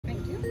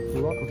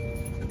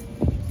welcome.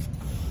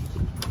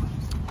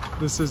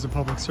 This is a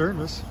public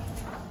service.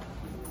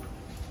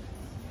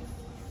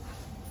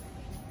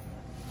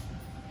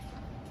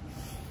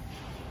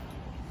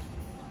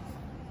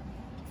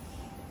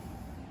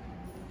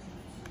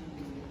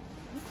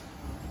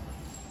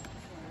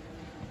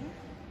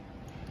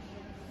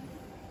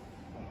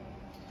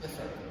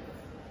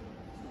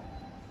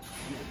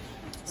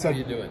 How are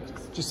you doing?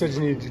 Just said you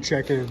needed to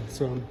check in,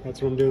 so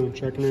that's what I'm doing,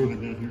 checking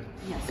in.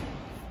 Yes.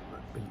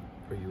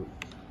 Are you?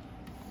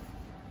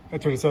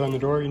 That's what it said on the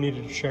door, you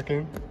needed to check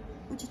in.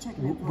 What you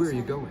checking in for, Where are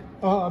you sir? going?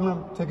 I'm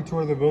gonna take a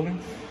tour of the building.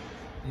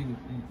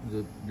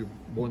 You're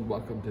more than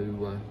welcome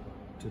to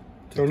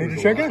Don't need to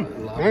the check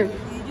in. lobby. All right,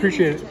 You do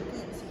appreciate need it. to check in,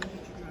 so you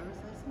get your driver's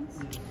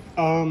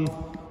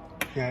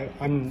license? Yeah,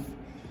 I'm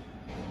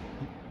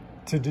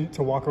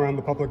to walk around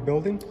the public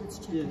building. Let's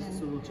check Yes, in.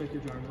 so we'll check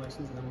your driver's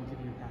license and then we'll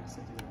give you a pass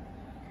to do that.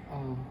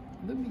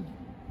 Let me.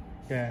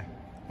 Yeah,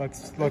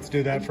 let's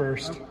do that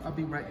first. I'll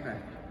be right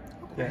back.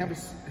 Yeah. Have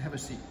a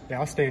seat. Yeah,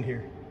 I'll stand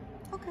here.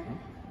 Okay.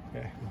 Yeah.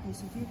 Okay,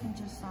 so if you can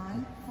just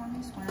sign for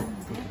me, swear in, you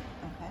did?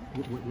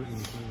 Okay.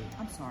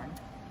 I'm sorry.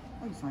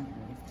 Oh, you signed it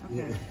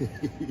already.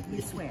 Okay.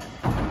 You swear.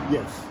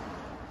 Yes,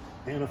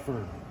 and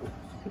affirm.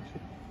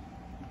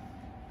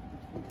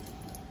 I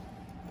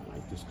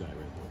like this guy right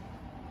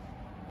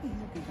Hey, you're a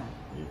good guy.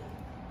 there. Yeah.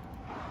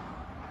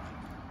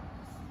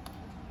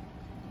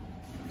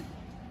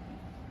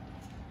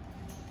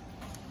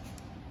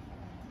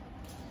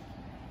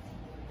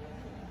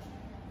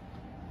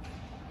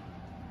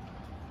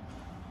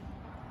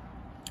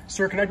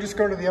 Sir, can I just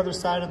go to the other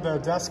side of the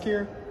desk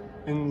here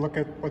and look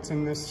at what's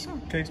in this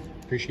case?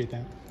 Appreciate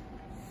that.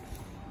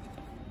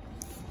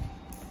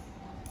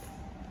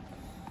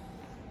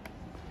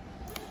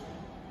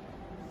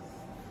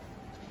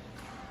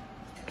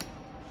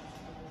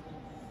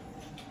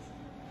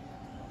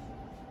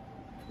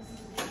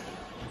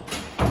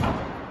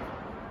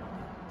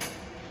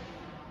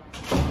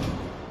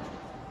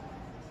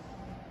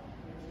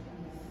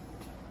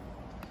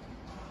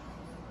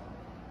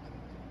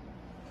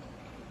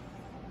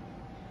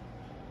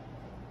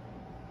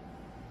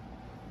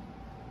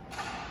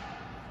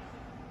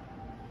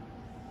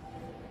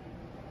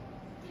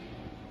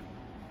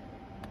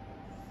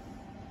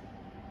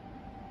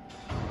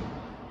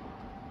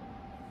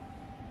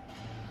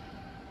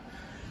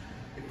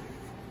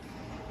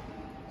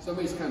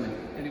 Somebody's coming.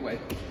 Anyway.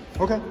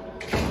 Okay.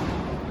 What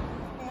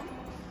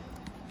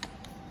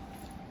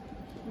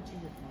you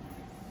look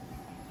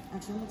like?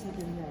 Actually, I'm gonna take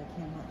it in there. I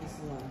cannot. This is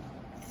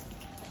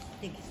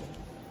thank you, sir.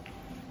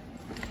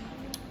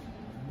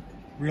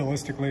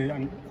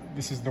 Realistically,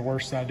 this is the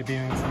worst side to be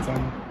on since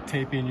I'm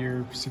taping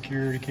your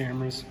security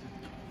cameras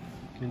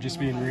and just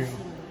being real.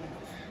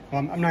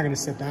 Well, I'm not going to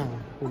sit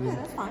down. Okay,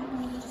 that's fine. I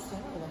mean, just stay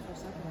over there for a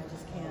second. I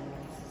just can't.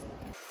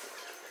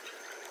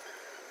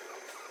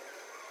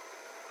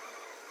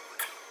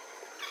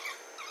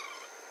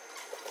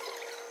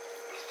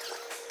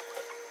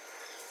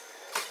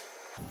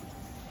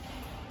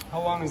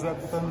 How long has that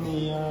been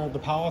the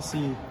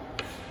policy?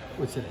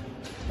 What's that?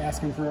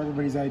 Asking for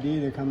everybody's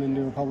ID to come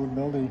into a public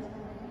building.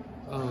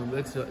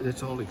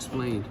 That's all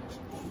explained.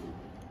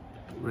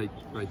 Right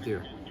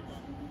there.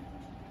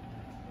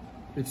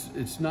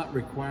 It's not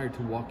required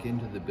to walk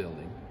into the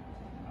building,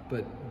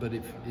 but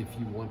if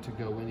you want to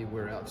go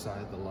anywhere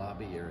outside the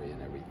lobby area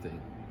and everything,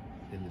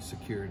 in the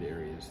secured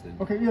areas, then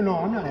Okay, I'm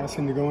not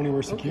asking to go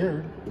anywhere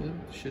secured. yeah,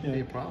 shouldn't be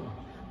a problem.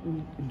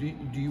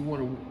 Do you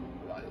want to?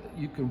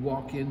 You can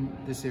walk in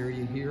this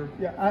area here.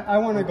 Yeah, I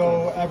want to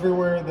go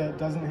everywhere that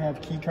doesn't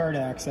have key card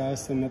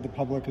access and that the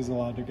public is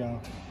allowed to go.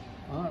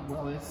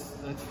 Well, that's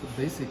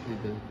basically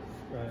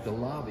the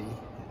lobby.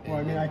 Well,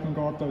 I mean, I can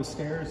go up those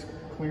stairs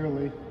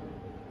clearly.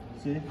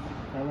 See?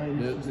 That way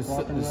The, he's just the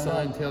walking right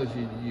sign up. tells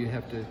you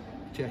have to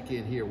check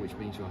in here, which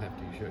means you'll have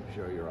to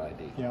show your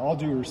ID. Yeah, all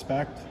due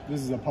respect,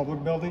 this is a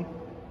public building.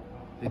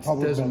 It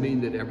public doesn't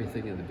building. mean that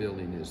everything in the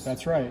building is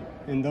That's right.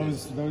 And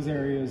those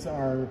areas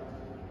are, are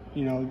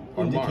marked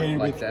indicated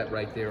like with that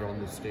right there on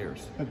the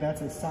stairs. But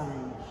that's a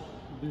sign.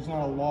 There's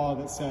not a law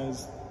that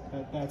says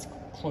that that's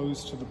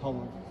closed to the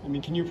public. I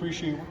mean, can you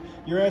appreciate,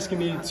 you're asking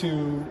me I'm to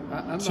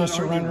not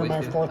surrender arguing my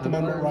with you. Fourth I'm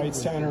Amendment arguing rights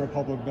with to you. enter a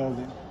public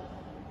building.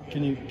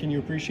 Can you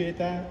appreciate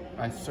that?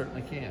 I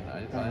certainly can.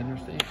 I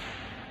understand.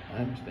 I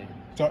understand.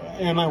 So,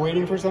 am I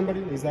waiting for somebody?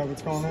 Is that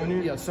what's going on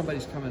here? Yeah,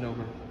 somebody's coming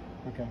over.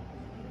 Okay.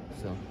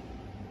 So,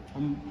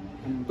 I'm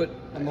but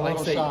a like I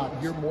little say,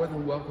 shocked. you're more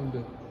than welcome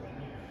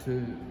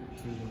to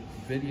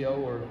video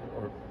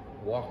or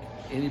walk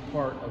any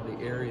part of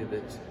the area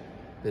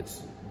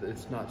that's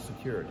not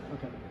secured.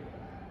 Okay.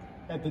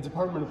 At the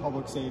Department of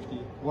Public Safety,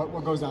 what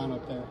goes on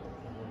up there?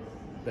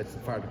 That's the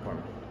fire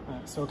department.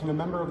 So can a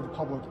member of the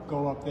public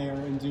go up there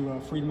and do a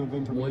freedom of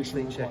information Once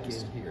they check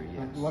request? in here,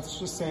 yes. Let's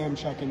just say I'm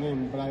checking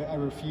in, but I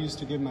refuse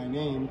to give my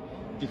name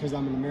because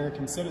I'm an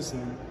American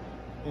citizen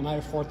and I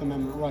have Fourth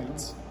Amendment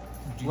rights.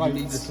 Do you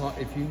need to talk?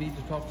 If you need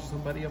to talk to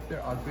somebody up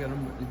there, I'll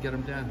get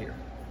them down here.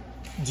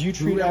 Do you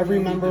treat Whoever every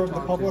you need member to of the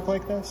talk public to.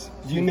 like this?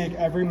 Do you make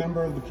every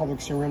member of the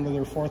public surrender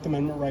their Fourth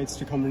Amendment rights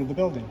to come into the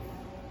building?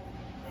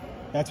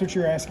 That's what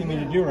you're asking me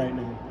to do right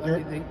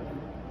now.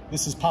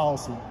 This is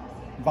policy.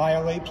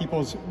 Violate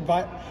people's...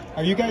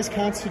 Are you guys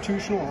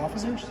constitutional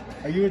officers?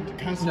 Are you a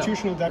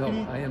constitutional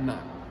deputy? No, I am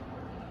not.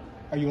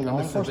 Are you a law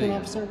enforcement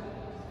officer?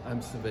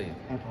 I'm civilian.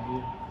 Okay,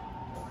 yeah.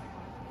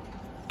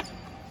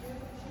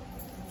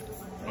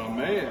 Oh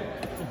man,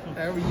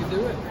 How are you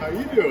doing? how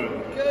you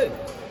doing? Good.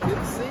 Good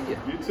to see you.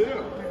 You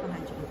too.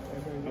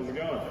 How's it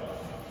going?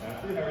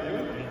 Happy? How are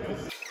you?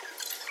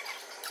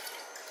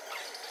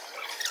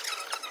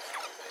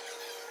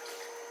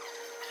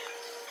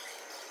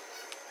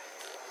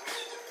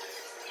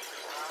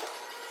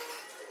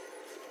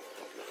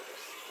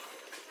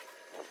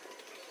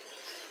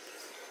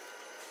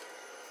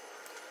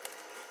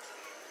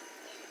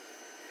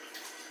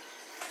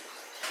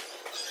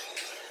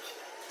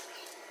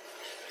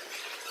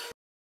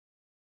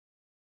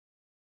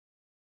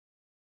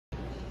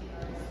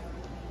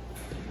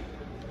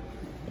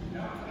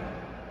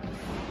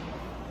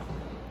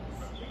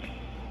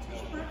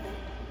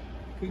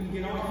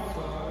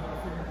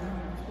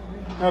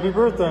 Happy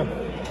birthday.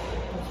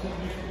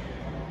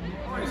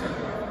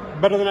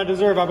 Better than I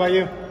deserve. How about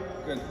you?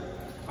 Good.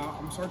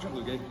 I'm Sergeant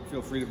Luge.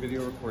 Feel free to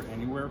video record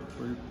anywhere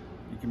where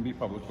you can be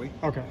publicly.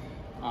 Okay.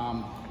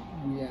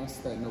 We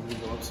ask that nobody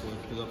go upstairs,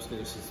 because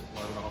upstairs is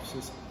private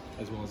offices,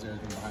 as well as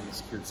everything behind the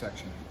secured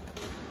section.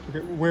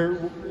 Okay. Where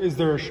is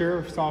there a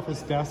sheriff's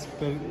office desk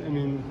that, I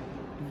mean,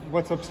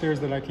 what's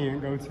upstairs that I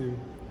can't go to?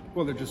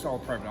 Well, they're just all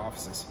private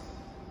offices.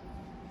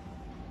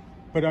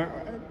 But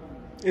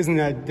isn't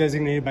that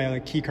designated by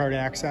like key card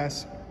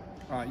access?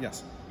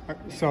 Yes.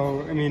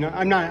 So I mean,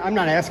 I'm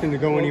not asking to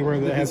go anywhere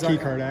that has key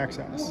card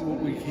access. What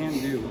we can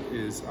do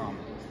is,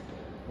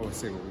 let's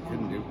say what we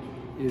couldn't do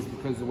is,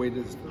 because the way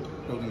this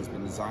building has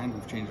been designed,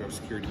 we've changed our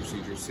security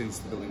procedures since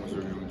the building was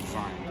originally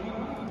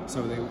designed.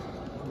 So they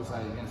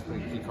decided against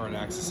putting key card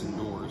access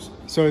indoors.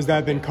 So has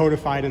that been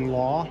codified in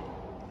law?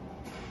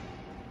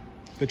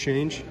 The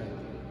change?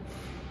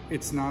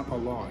 It's not a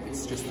law.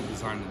 It's just the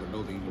design of the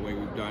building, the way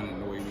we've done it,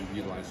 and the way we've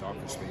utilized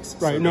office spaces.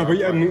 Right. So no,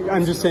 but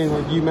I'm just saying,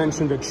 like, you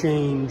mentioned a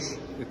change.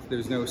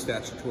 There's no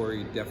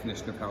statutory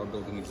definition of how a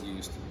building is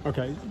used.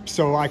 Okay,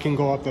 so I can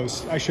go up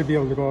those. I should be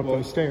able to go up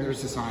those stairs.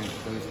 There's a sign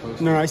that is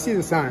posted. No, I see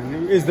the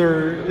sign. Is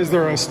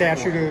there a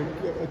statute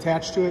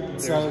attached to it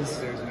that says?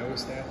 There's no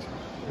statute.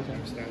 There's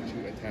no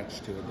statute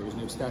attached to it. There's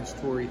no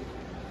statutory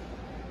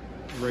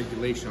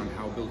regulation on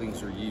how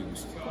buildings are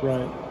used.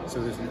 Right.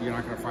 So you're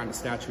not going to find a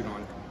statute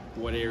on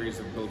what areas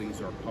of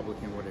buildings are public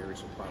and what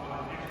areas are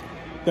private.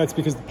 That's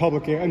because the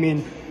public, I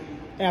mean,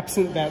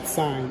 absent that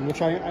sign, which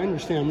I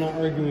understand, I'm not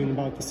arguing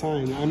about the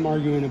sign. I'm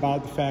arguing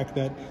about the fact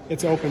that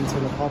it's open to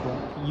the public.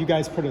 You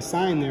guys put a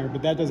sign there,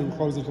 but that doesn't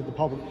close it to the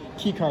public.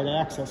 Key card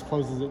access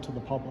closes it to the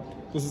public.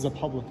 This is a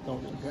public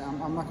building. Okay,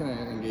 I'm not going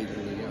to engage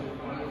with you.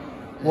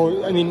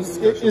 Well, I mean,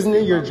 isn't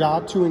it your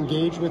job to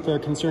engage with a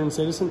concerned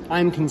citizen?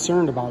 I'm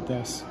concerned about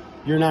this.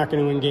 You're not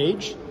going to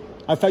engage?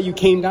 I thought you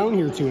came down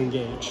here to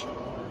engage.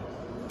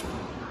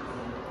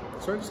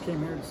 So I just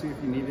came here to see if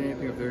you need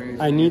anything. If there is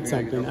I need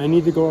something. I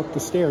need to go up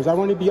the stairs. I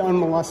want to be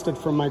unmolested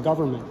from my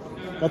government.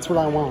 That's what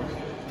I want.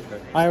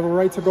 Okay. I have a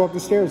right to go up the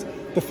stairs.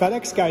 The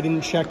FedEx guy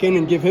didn't check in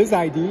and give his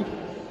ID.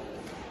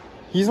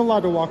 He's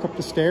allowed to walk up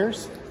the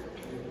stairs.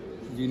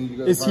 Do you need to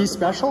go to Is he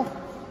special?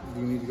 Do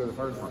you need to go to the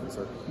fire department,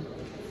 sir?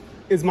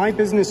 Is my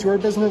business your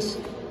business?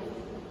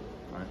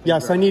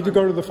 Yes, I need to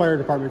go to the fire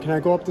department. Can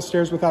I go up the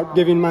stairs without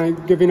giving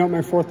up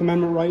my Fourth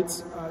Amendment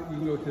rights? You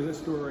can go to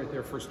this door right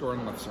there, first door on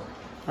the left, sir.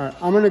 All right,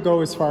 I'm going to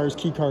go as far as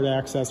key card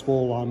access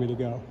will allow me to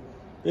go.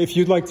 If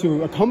you'd like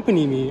to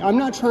accompany me, I'm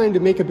not trying to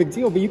make a big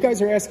deal, but you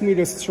guys are asking me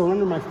to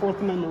surrender my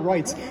Fourth Amendment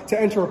rights to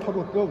enter a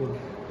public building.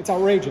 It's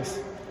outrageous.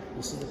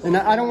 And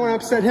I don't want to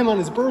upset him on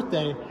his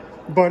birthday,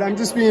 but I'm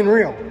just being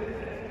real.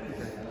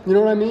 You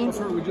know what I mean? Well,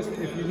 sir,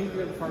 if you need to go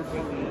to the fire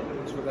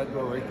department, it's for that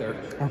door right there.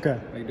 Okay.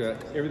 You do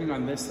that. Everything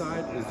on this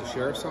side is the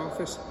sheriff's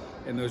office,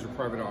 and those are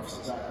private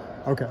offices.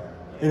 Okay.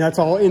 And that's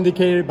all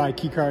indicated by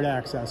key card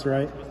access,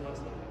 right?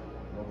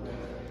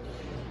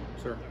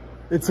 Sir.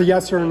 It's a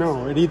yes or a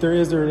no. It either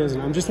is or it isn't.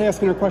 I'm just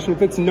asking a question.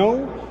 If it's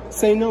no,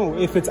 say no.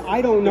 If it's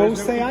I don't know,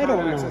 say I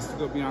don't know. There's no access to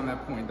go beyond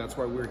that point. That's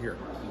why we're here.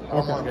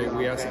 Okay.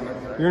 We ask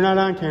them. You're not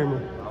on camera.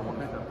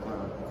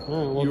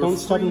 All right, well, don't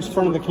step in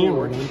front of the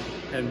camera, then.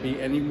 And be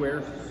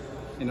anywhere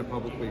in a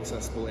publicly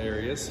accessible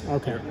areas.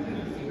 Okay.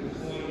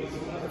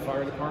 The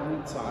fire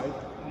department side,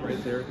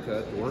 right there,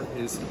 that door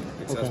is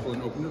accessible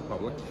and open to the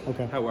public.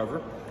 Okay.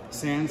 However,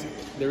 sans,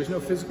 there is no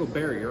physical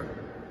barrier.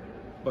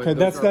 But Okay,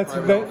 that's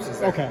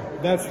okay.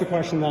 That's the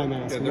question that I'm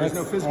asking. There's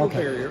no physical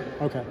okay. barrier.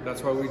 Okay.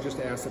 That's why we just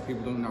ask that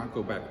people do not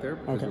go back there,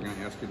 because we're going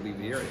to ask you to leave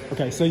the area.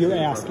 Okay, so you're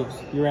asking.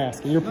 You're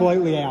asking. You're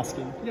politely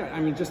asking. Yeah, I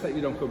mean, just that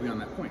you don't go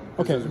beyond that point.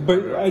 Okay,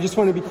 but I just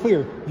want to be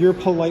clear. You're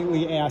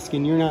politely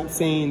asking. You're not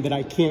saying that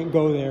I can't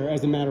go there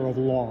as a matter of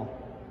law.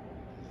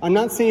 I'm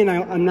not saying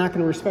I'm not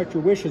going to respect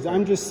your wishes.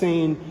 I'm just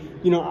saying,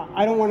 you know,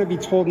 I don't want to be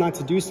told not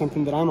to do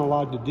something that I'm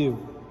allowed to do.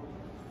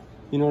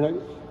 You know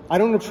what I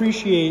don't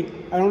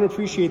appreciate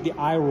the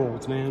eye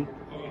rolls, man.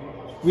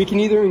 We can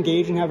either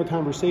engage and have a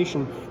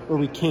conversation, or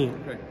we can't.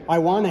 Okay. I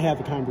want to have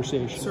a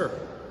conversation. Sir,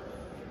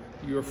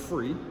 you are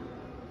free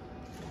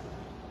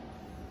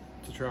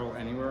to travel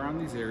anywhere around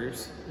these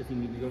areas. If you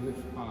need to go to the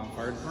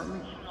fire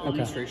department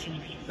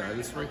administration, that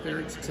is right there.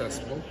 It's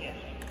accessible.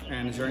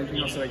 And is there anything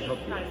else that I can help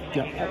you with?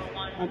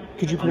 Yeah.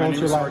 Could you pronounce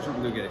your last?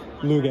 Sergeant Luge.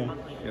 Luge.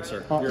 Yes,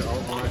 sir. Here,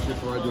 I'll actually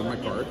provide you with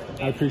my card.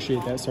 I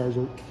appreciate that,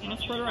 Sergeant.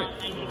 That's quite all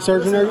right.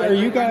 Sergeant, Listen, are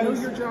you guys? I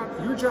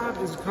know your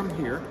job is to come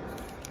here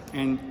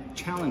and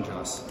challenge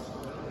us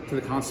to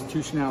the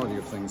constitutionality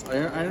of things.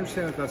 I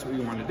understand that that's what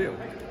you want to do,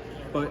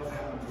 but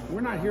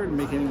we're not here to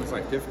make anyone's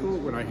life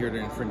difficult. We're not here to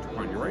infringe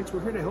upon your rights.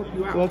 We're here to help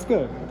you out. Well, that's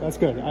good. That's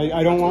good.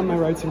 I don't want my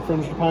rights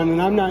infringed upon,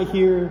 and I'm not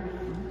here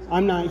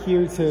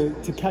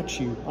to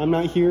catch you. I'm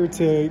not here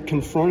to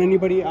confront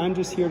anybody. I'm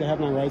just here to have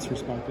my rights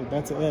respected.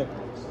 That's it.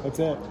 That's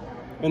it.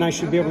 And I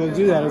should be able to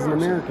do that as an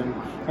American.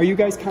 Are you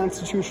guys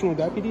constitutional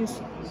deputies?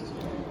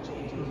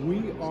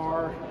 We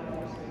are.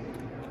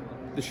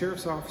 The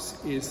sheriff's office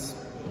is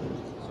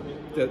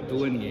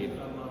delineated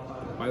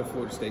by the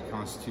Florida State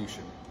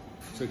Constitution.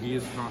 So he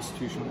is a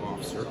constitutional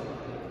officer.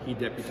 He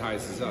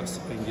deputizes us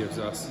and gives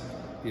us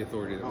the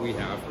authority that we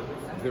have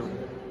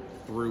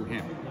through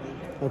him.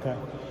 Okay.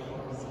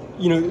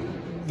 You know,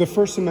 the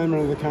First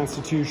Amendment of the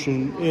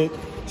Constitution, it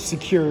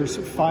secures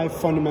 5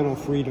 fundamental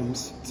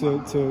freedoms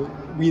to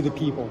we the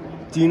people.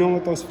 Do you know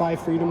what those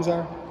 5 freedoms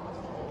are?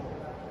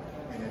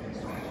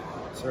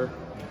 Sir,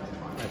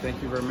 I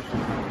thank you very much for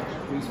your time.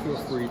 Please feel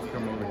free to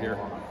come over here.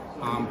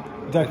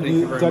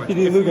 Deputy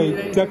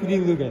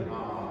Luge,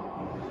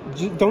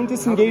 don't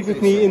disengage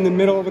with me in the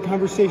middle of a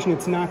conversation.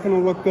 It's not going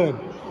to look good.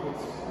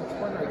 That's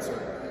quite right, sir.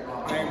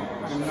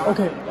 I'm not...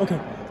 Okay.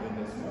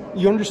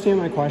 You understand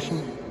my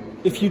question?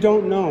 If you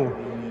don't know,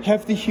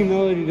 have the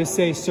humility to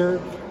say,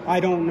 sir, I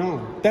don't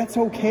know. That's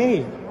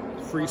okay.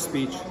 Free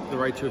speech, the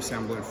right to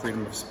assemble, and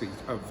freedom of speech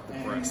of the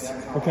press.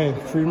 Okay,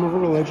 freedom of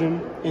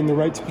religion and the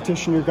right to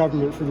petition your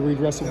government for the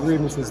redress of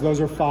grievances. Those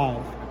are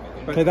 5.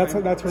 But okay, that's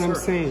what I'm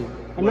saying.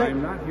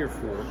 I'm not here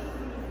for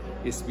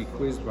is to be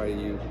quizzed by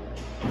you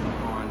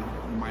on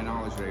my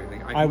knowledge of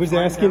everything. I was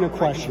asking a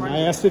question.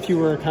 I asked if you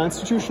were a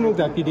constitutional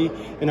deputy,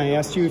 and I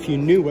asked you if you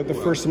knew what the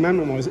First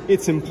Amendment was.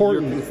 It's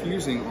important. You're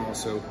confusing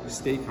also the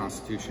state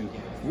constitution,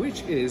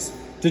 which is...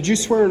 Did you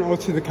swear an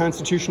oath to the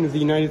Constitution of the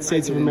United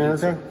States of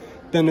America?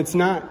 Then it's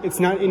not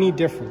any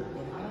different.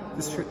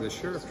 The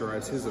sheriff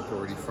derives his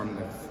authority from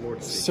the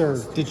Florida State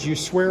Sir, did you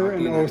swear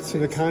an oath to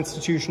the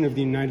Constitution of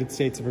the United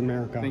States of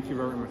America? Thank you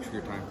very much for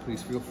your time.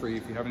 Please feel free.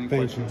 If you have any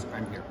questions,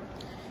 I'm here.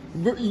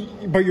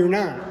 But you're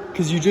not,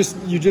 because you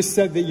just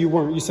said that you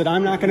weren't. You said,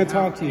 I'm not going to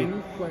talk to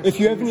you.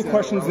 If you have any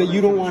questions that you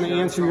don't want to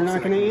answer, you're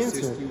not going to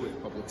answer.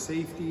 Public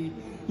safety.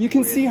 You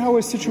can see how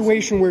a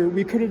situation where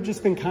we could have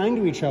just been kind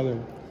to each other.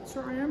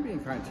 Sir, I am being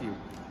kind to you.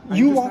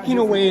 You walking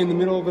away in the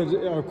middle of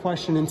a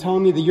question and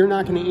telling me that you're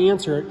not going to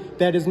answer it,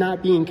 that is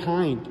not being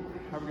kind.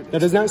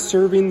 That is not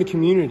serving the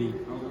community.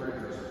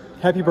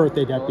 Happy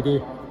birthday,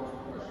 Deputy.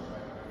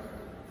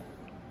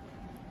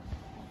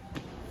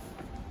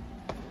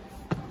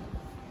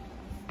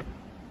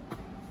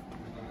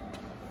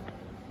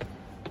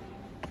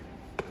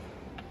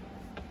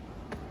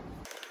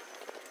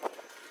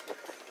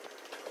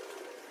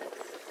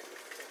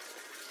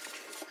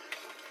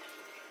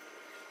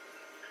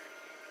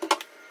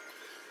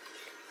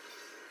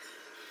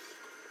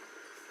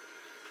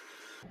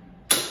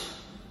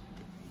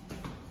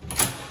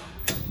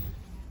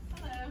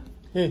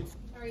 Hey.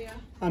 How are you?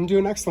 I'm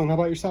doing excellent. How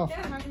about yourself?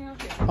 Yeah, how can I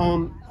help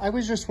you? I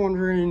was just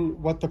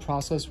wondering what the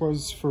process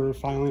was for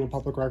filing a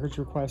public records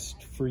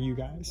request for you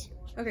guys.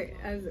 Okay,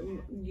 as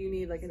you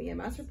need like an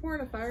EMS report,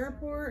 a fire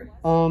report?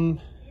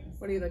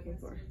 What are you looking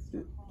for?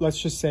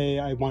 Let's just say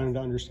I wanted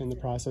to understand the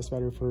process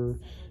better for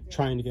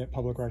trying to get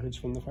public records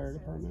from the fire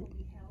department.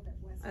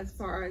 As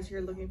far as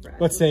you're looking for...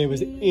 Let's say it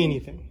was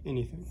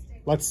anything.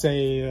 Let's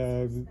say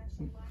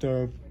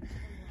the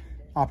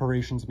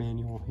operations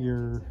manual,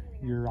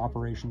 your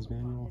operations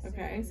manual.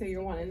 Okay, so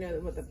you're wanting to know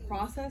what the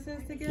process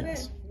is to get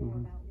it?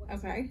 Mm-hmm.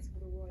 Okay.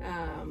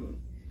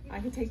 I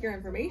can take your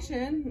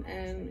information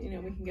and,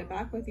 we can get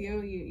back with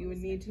you. You would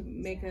need to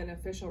make an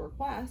official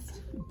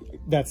request.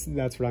 That's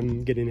what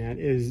I'm getting at.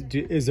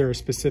 Is there a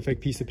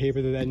specific piece of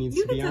paper that needs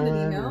to be on? You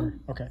can send an email.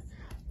 Okay.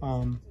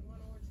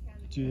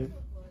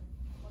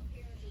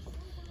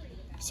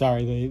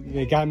 Sorry,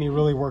 they got me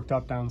really worked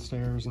up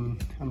downstairs,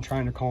 and I'm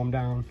trying to calm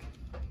down.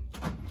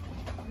 Is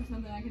there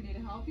something I can do to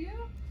help you?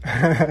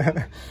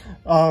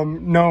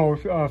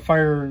 No,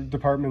 fire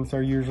departments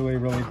are usually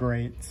really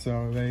great,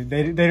 so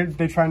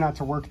they try not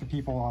to work the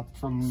people up,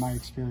 from my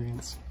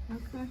experience.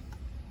 Okay.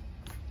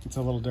 It's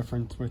a little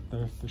different with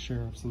the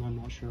sheriffs, and I'm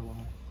not sure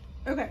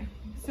why. Okay,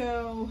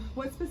 so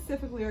what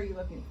specifically are you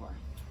looking for?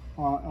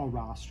 A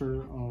roster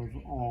of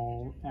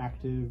all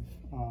active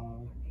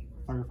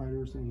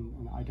firefighters and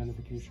an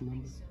identification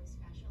number,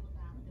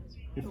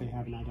 if they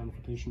have an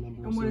identification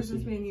number. And what is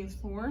this being used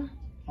for?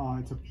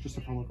 It's just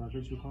a public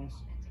records request.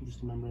 I'm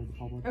just a member of the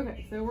public.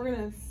 Okay, so we're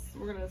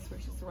gonna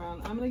switch this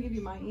around. I'm gonna give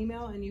you my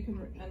email, and you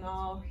can, and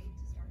I'll.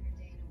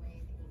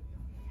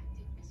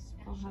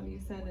 I'll have you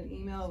send an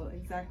email of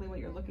exactly what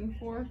you're looking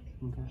for.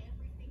 Okay.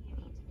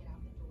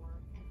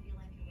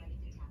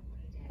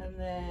 And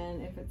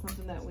then if it's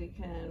something that we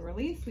can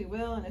release, we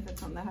will. And if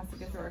it's something that has to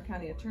go through our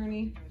county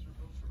attorney.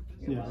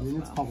 Yeah, I mean,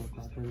 it's public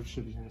record. It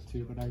shouldn't have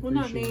to, but I well,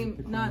 not appreciate name,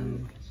 the not,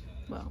 clarity.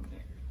 well.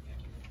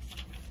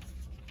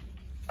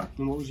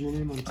 And what was your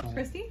name? I'm sorry.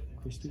 Christy?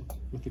 Christy,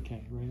 with the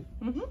K, right?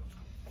 Mm-hmm.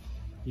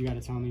 You got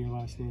to tell me your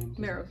last name.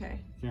 Mero K.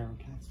 Mero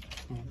K.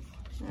 All right.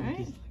 All right.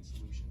 You.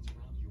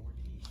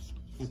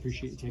 I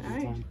appreciate you taking All the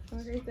right. time. Have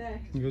a great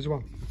day. You as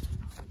well.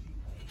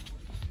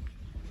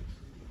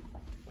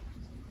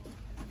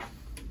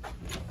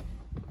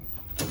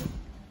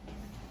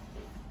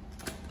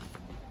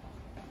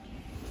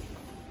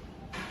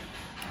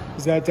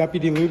 Is that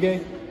Deputy Luge? Do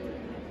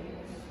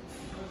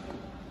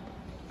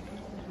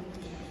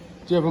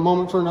you have a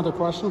moment for another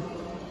question?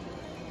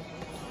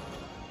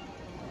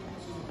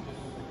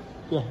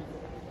 Yeah.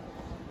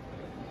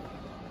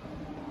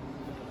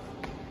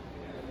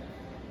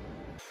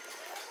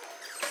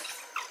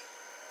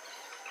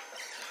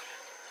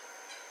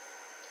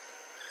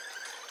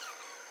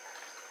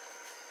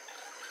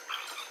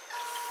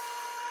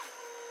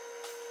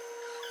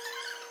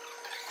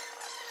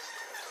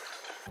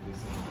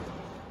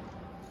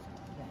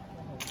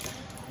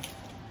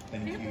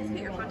 Can you please get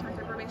your contact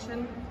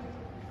information?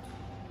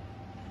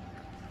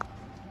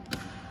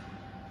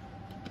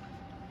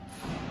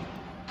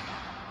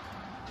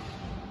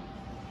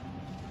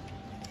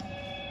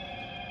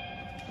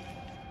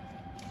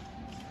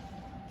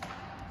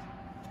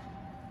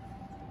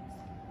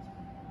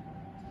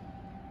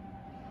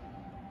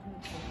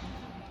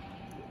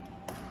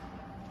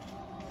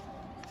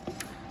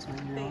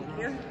 Thank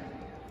you.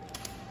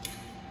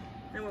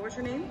 And what was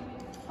your name?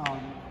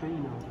 The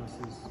email address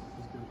is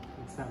good.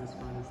 It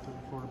satisfies the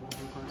affordable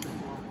requirement as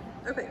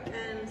well. Okay,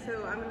 and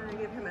so I'm going to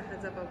give him a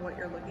heads up of what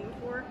you're looking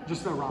for.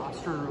 Just a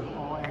roster of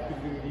all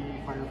active duty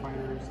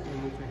firefighters,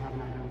 and if they have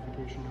an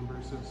identification number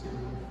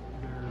associated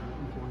with their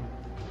employment.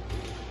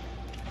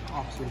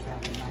 Officers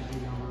have an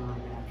ID number or a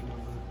badge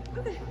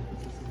number. Okay.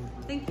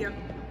 Thank you.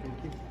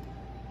 Thank you.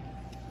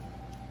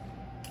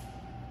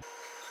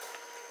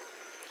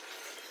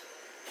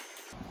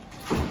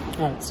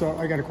 All right, so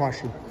I got a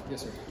question.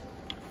 Yes, sir.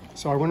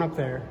 So I went up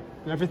there,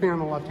 and everything on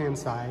the left-hand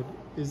side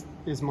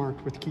is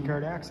marked with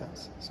keycard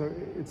access. So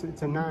it's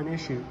a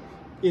non-issue.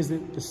 Is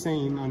it the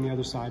same on the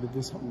other side of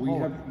this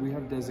hallway? We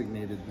have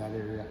designated that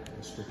area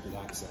restricted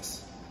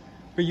access.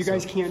 But you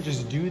guys can't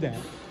just do that.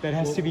 That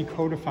has to be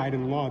codified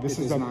in law. This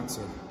is not,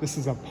 sir. This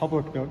is a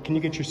public building. Can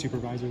you get your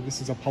supervisor?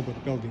 This is a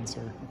public building,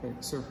 sir. Okay,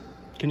 sir.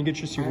 Can you get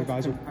your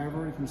supervisor? I have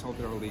already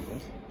consulted our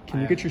legals.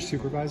 Can you get your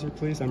supervisor,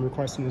 please? I'm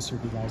requesting a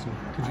supervisor.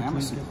 Could you I am a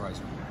please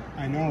supervisor.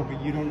 I know,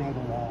 but you don't know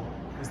the law.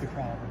 Is the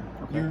problem?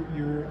 Okay.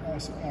 You're a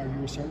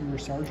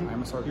sergeant.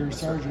 I'm a sergeant. You're a Yes,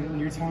 sir. sergeant, and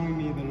you're telling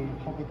me that in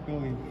a public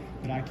building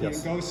that I can't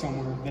Yes. go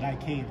somewhere that I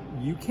can't.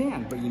 You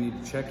can, but you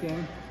need to check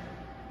in,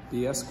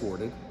 be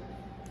escorted,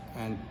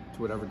 and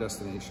to whatever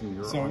destination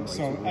you're on.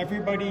 So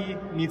everybody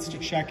needs to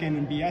check in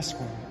and be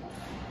escorted,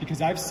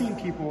 because I've seen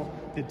people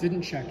that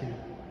didn't check in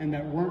and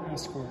that weren't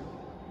escorted.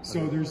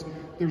 So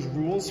there's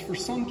rules for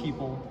some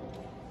people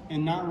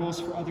and not rules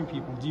for other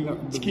people.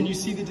 Can you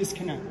see the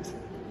disconnect?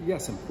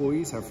 Yes,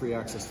 employees have free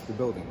access to the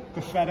building.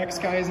 The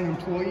FedEx guy is an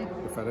employee.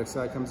 The FedEx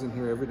guy comes in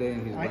here every day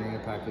and he's bringing a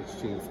package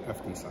to the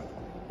FD side,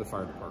 the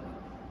fire department.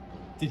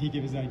 Did he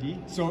give his ID?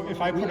 So if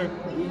I put a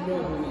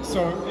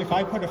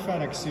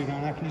FedEx suit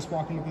on, I can just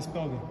walk into this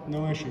building,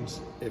 no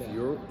issues.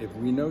 If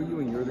we know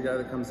you and you're the guy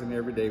that comes in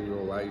every day, we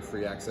will allow you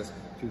free access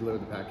to deliver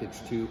the package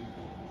to.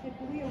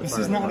 This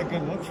is not a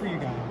good look for you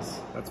guys.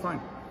 That's fine.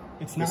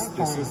 It's not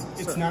fine.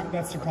 It's not.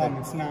 That's the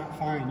problem. It's not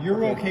fine.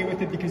 You're okay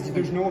with it because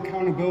there's no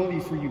accountability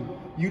for you.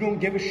 You don't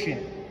give a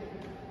shit.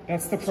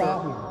 That's the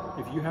problem.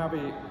 Sir, if you have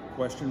a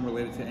question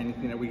related to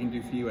anything that we can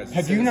do for you as a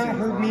have you not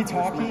citizen, heard me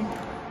talking?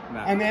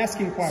 I'm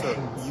asking questions.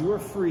 Sir, you are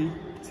free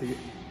to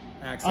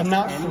access I'm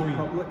not any free.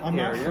 public I'm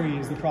not area free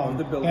is the problem. of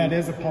the building. That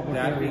is a public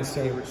area, That is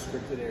sir. a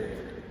restricted area.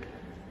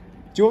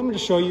 Do you want me to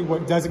show you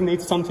what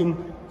designates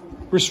something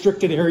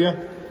restricted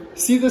area?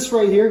 See this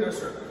right here? No,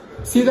 sir.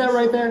 See that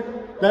right there?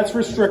 That's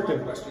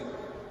restricted. Question.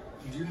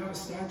 Do you have a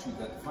statute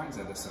that defines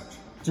that as such?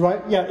 Do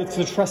I? Yeah, it's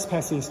a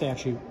trespassing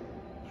statute.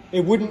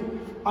 It wouldn't.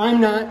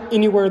 I'm not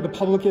anywhere the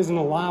public isn't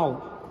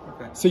allowed.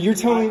 Okay. So you're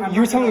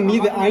telling me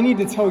that I need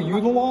to tell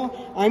you the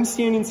law? I'm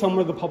standing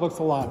somewhere the public's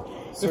allowed.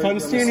 Sir, if I'm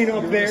standing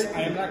up there,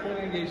 I am not going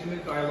to engage in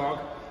a dialogue.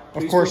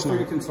 Of course feel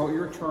free not. to consult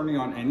your attorney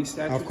on any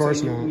statute. Of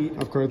course not.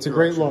 Of course, it's a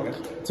great look.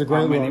 It's a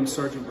great My look. name's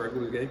Sergeant Greg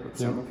Luge with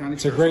Seminole County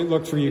It's a great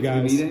look for you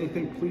guys. If you need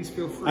anything, please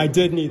feel free. I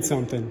did need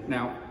something.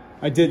 Now,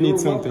 I did need you're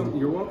something. welcome.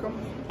 You're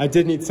welcome. I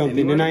did need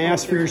something, and I Anyone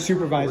asked for your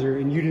supervisor,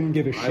 and you didn't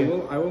give a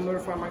shit. I will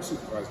notify my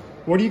supervisor.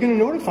 What are you going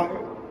to notify?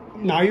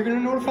 Now you're going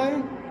to notify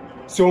him?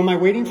 So am I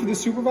waiting for the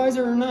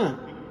supervisor or not?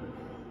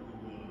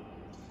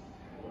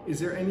 Is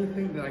there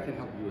anything that I can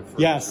help you with?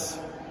 Further? Yes.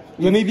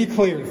 Let me be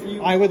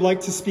clear. I would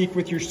like to speak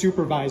with your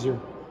supervisor.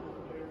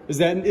 Is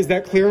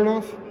that clear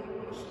enough?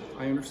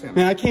 I understand.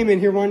 Man, I came in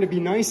here wanting to be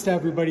nice to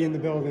everybody in the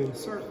building.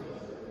 Sir.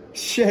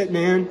 Shit,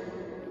 man.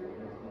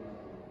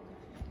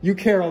 You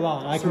care a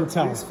lot, I Sir, can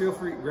tell. please feel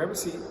free, grab a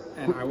seat,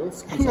 and I will.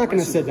 I'm not going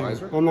to sit down.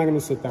 I'm not going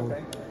to sit down.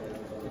 Okay.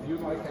 If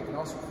you'd like, I can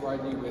also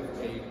provide you with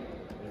a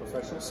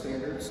professional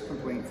standards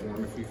complaint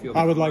form if you feel.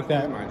 I would like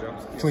that. My job.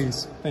 Yes.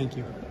 Please, thank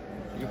you.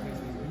 You please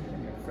leave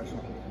me a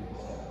professional.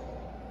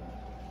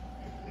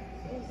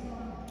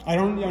 I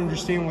don't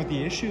understand what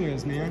the issue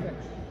is, man.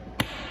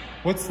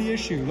 What's the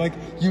issue? Like,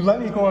 you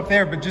let me go up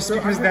there, but just Sir,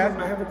 because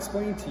I have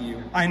explained to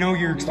you. I know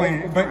you're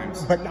explaining, but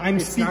I'm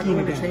it's speaking not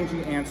going again. to change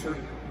the answer.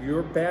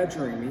 Your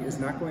badgering me is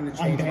not going to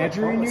change. I'm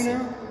badgering you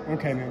now?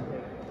 Okay, man.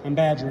 I'm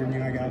badgering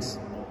you, I guess.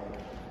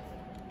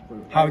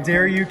 How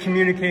dare you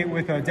communicate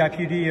with a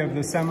deputy of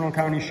the Seminole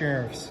County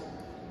Sheriff's?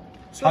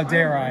 Sir, How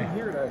dare I? I'm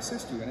here to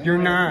assist you. You're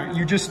not.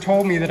 You just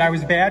told me that I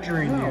was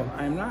badgering No, you.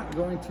 I'm not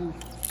going to.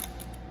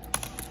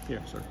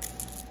 Here, sir.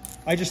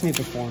 I just need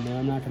the form, man.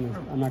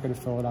 I'm not gonna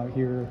fill it out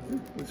here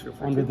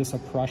under this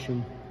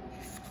oppression.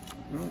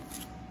 No.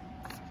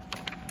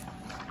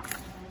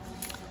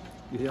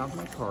 You have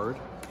my card,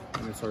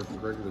 and it's our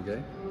regular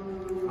day.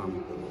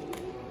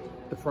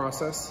 The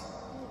process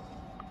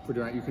for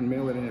doing it, you can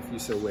mail it in if you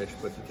so wish,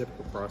 but the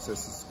typical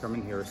process is come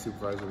in here, a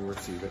supervisor will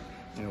receive it,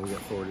 and it will get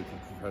forwarded to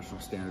the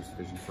Professional Standards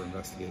Division for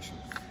investigation.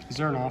 Is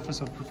there an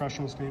office of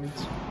professional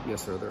standards?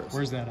 Yes, sir, there is.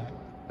 Where's that at?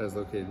 That is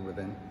located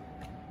within.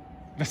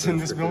 That's in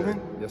this building?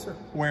 Yes, sir.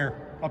 Where?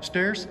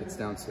 Upstairs? It's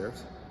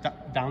downstairs.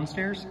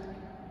 Downstairs?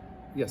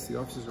 Yes, the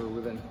offices are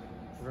within.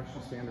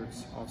 Professional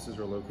standards offices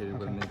are located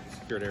within the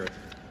secured area.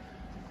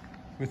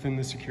 Within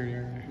the security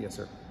area? Yes,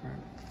 sir. Right.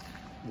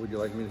 Would you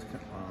like me to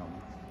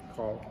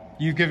call?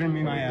 You've given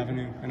me my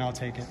avenue, and I'll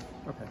take it.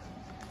 Okay.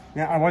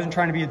 Yeah, I wasn't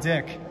trying to be a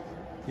dick,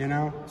 you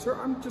know? Sir,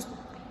 I'm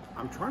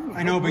trying to.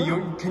 I know, but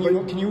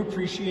can you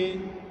appreciate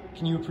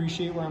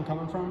where I'm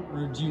coming from,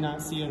 or do you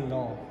not see it at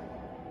all?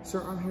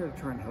 Sir, I'm here to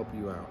try and help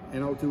you out,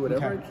 and I'll do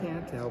whatever I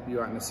can to help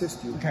you out and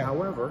assist you. Okay.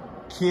 However,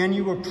 can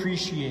you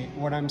appreciate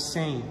what I'm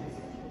saying?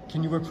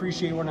 Can you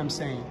appreciate what I'm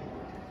saying?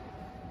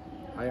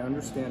 I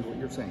understand what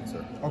you're saying,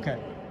 sir. Okay.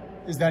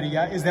 Is that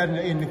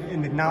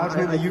an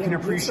acknowledgement that you can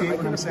appreciate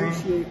what I'm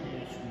saying?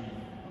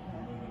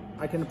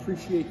 I can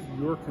appreciate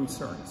your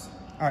concerns.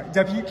 All right,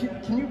 Deputy,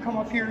 can you come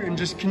up here and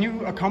can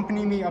you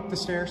accompany me up the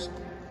stairs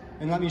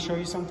and let me show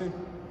you something?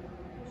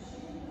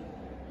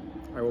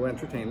 I will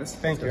entertain this.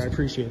 Thank you, I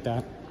appreciate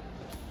that.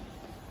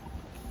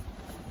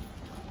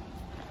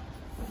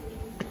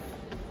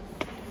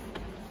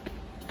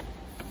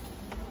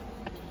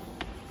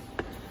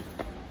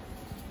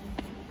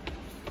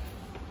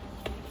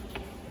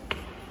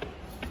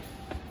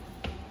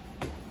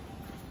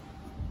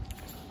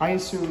 I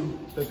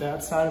assume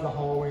that side of the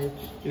hallway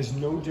is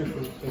no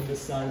different than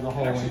this side of the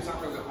hallway. Actually, it's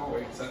not really a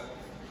hallway.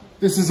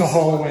 This is a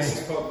hallway.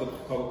 This is called the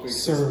public.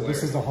 Sir,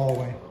 this is the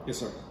hallway. Yes,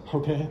 sir.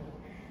 Okay.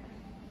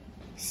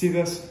 See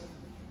this?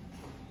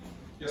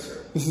 Yes,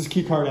 sir. This is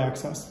keycard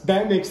access.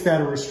 That makes that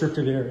a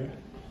restricted area.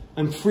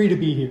 I'm free to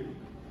be here.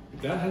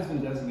 That has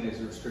been designated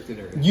as a restricted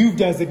area. You've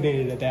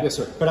designated it that. Yes,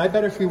 sir. But I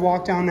bet if we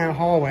walk down that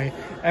hallway,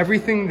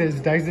 everything that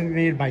is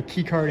designated by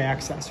keycard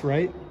access,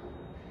 right?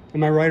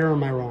 Am I right or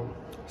am I wrong?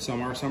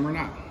 Some are, some are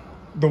not.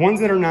 The ones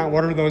that are not,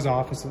 what are those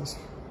offices?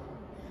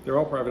 They're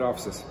all private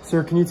offices.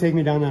 Sir, can you take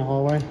me down that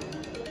hallway?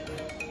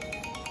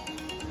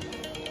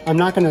 I'm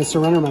not going to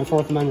surrender my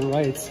Fourth Amendment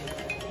rights.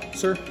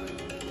 Sir?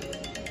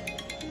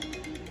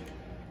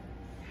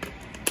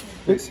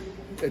 Please.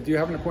 Do you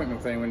have an appointment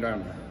with anyone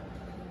down there?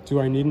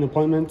 Do I need an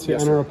appointment to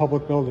enter a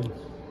public building?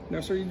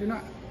 No, sir, you do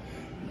not.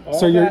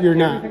 So you're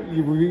not.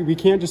 We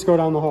can't just go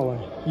down the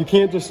hallway. You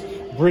can't just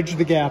bridge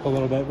the gap a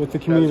little bit with the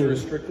community.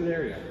 That's a restricted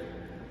area.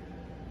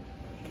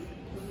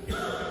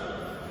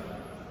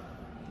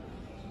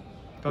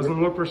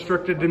 Doesn't look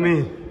restricted to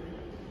me.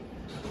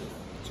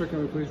 Sir, can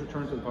we please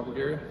return to the public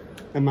area?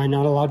 Am I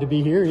not allowed to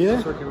be here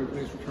either? Sir, can we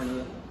please return to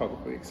the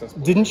publicly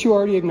accessible? Didn't you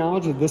already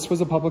acknowledge that this was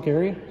a public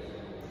area?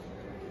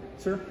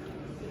 Sir,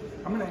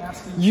 I'm going to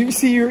ask you. You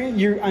see,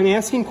 I'm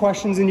asking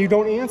questions and you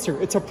don't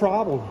answer. It's a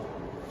problem.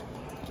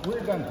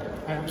 We're done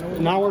here.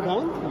 Now we're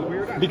done?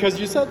 We're done. Because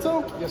you said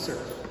so? Yes, sir.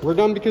 We're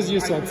done because you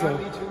said so. I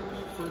do not need to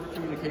further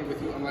communicate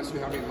with you unless you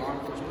have a law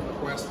enforcement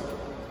request.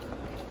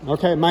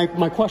 Okay,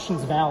 my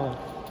question's valid.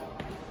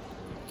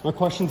 My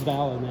question's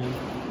valid, man.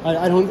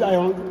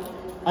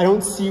 I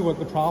don't see what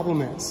the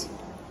problem is.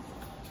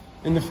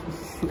 And